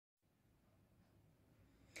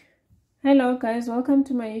Hello guys, welcome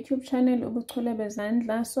to my YouTube channel Ubuchule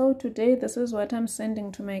Bezandla. So today this is what I'm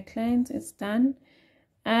sending to my clients. It's done.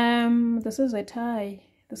 This is a tie.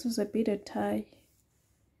 This is a beaded tie.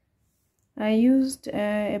 I used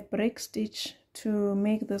a break stitch to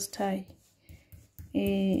make this tie.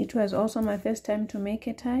 It was also my first time to make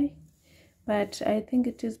a tie, but I think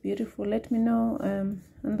it is beautiful. Let me know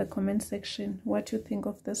in the comment section what you think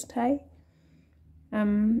of this tie.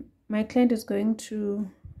 My client is going to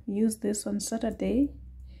use this on Saturday,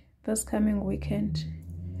 this coming weekend.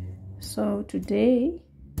 So today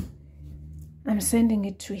I'm sending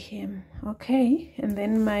it to him. Okay, and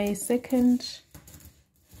then my second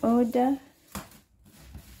order,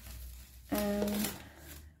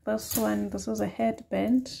 this one, this is a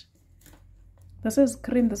headband. This is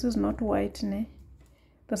cream, this is not white, ne?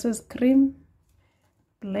 This is cream,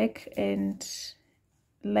 black and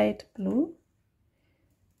light blue.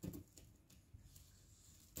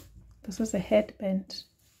 This is a headband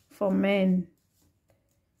for men.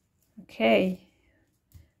 Okay,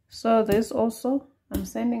 so this also I'm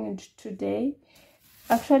sending it today.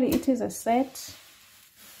 Actually it is a set.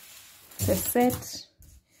 It's a set,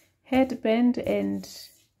 headband and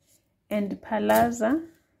palaza.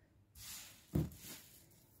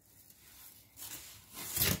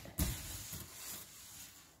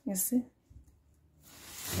 You see,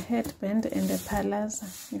 a headband and a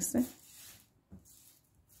palaza. You see.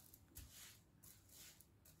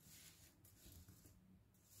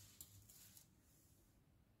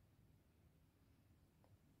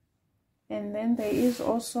 And then there is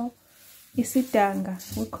also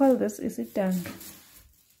isidanga. We call this isidanga.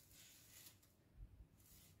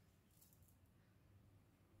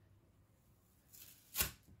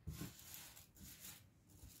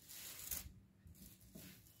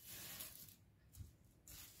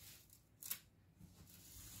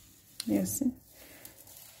 Yes.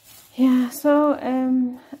 Yeah, so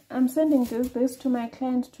I'm sending this to my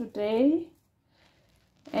client today.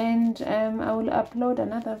 And I will upload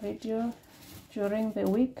another video during the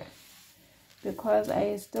week because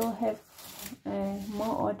I still have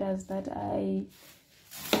more orders that I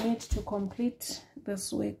need to complete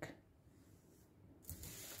this week.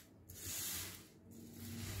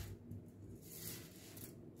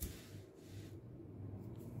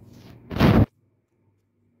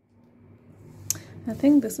 I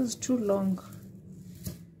think this is too long.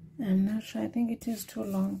 I'm not sure. I think it is too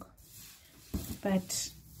long, but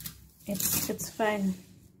it's fine.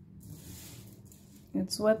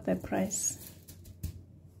 It's worth the price.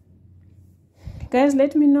 Guys,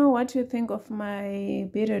 let me know what you think of my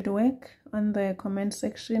beaded work on the comment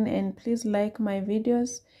section, and please like my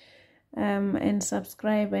videos and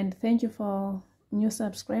subscribe, and thank you for new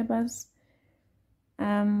subscribers.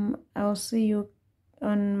 I'll see you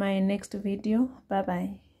on my next video. Bye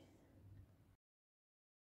bye.